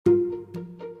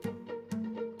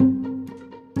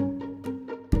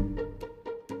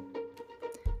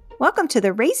Welcome to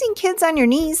the Raising Kids on Your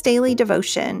Knees daily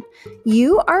devotion.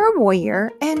 You are a warrior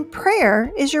and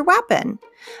prayer is your weapon.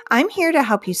 I'm here to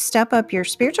help you step up your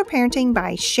spiritual parenting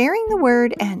by sharing the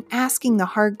word and asking the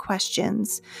hard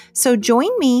questions. So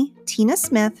join me, Tina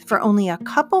Smith, for only a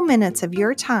couple minutes of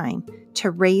your time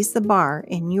to raise the bar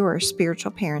in your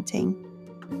spiritual parenting.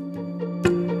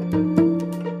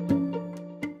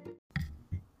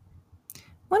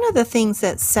 One of the things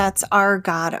that sets our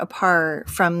God apart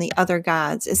from the other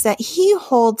gods is that he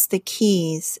holds the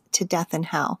keys to death and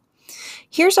hell.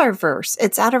 Here's our verse.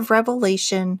 It's out of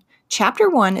Revelation chapter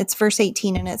 1. It's verse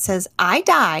 18, and it says, I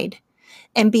died,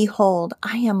 and behold,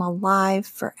 I am alive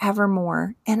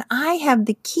forevermore, and I have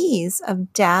the keys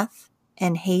of death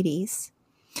and Hades.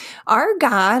 Our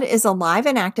God is alive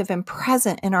and active and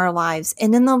present in our lives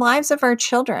and in the lives of our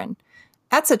children.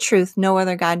 That's a truth no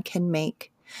other God can make.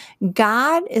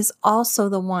 God is also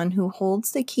the one who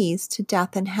holds the keys to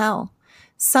death and hell,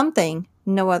 something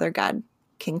no other God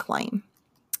can claim.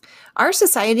 Our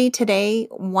society today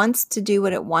wants to do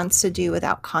what it wants to do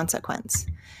without consequence.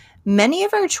 Many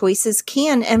of our choices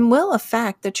can and will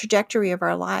affect the trajectory of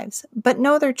our lives, but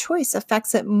no other choice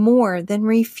affects it more than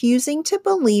refusing to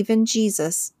believe in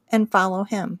Jesus and follow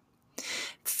him.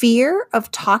 Fear of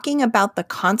talking about the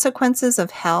consequences of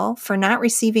hell for not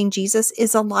receiving Jesus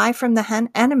is a lie from the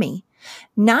enemy.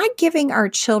 Not giving our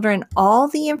children all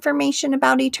the information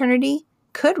about eternity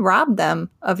could rob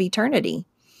them of eternity.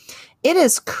 It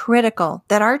is critical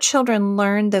that our children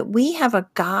learn that we have a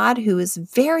God who is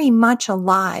very much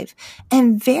alive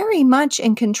and very much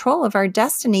in control of our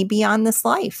destiny beyond this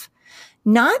life.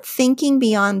 Not thinking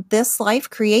beyond this life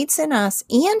creates in us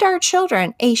and our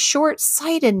children a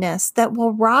short-sightedness that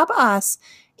will rob us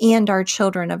and our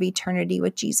children of eternity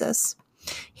with Jesus.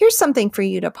 Here's something for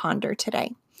you to ponder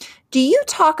today. Do you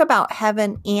talk about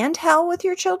heaven and hell with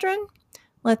your children?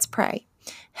 Let's pray.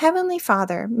 Heavenly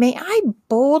Father, may I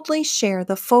boldly share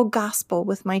the full gospel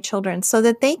with my children so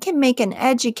that they can make an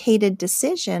educated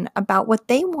decision about what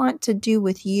they want to do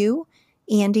with you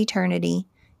and eternity.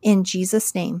 In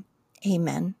Jesus' name.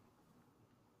 Amen.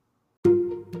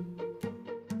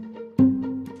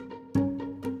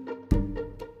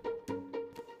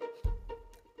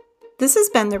 This has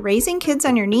been the Raising Kids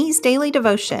on Your Knees daily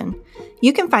devotion.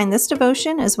 You can find this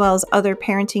devotion as well as other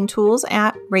parenting tools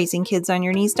at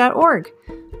raisingkidsonyourknees.org.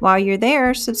 While you're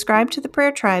there, subscribe to the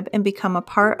Prayer Tribe and become a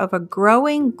part of a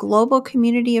growing global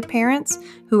community of parents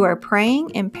who are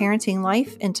praying and parenting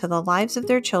life into the lives of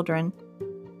their children.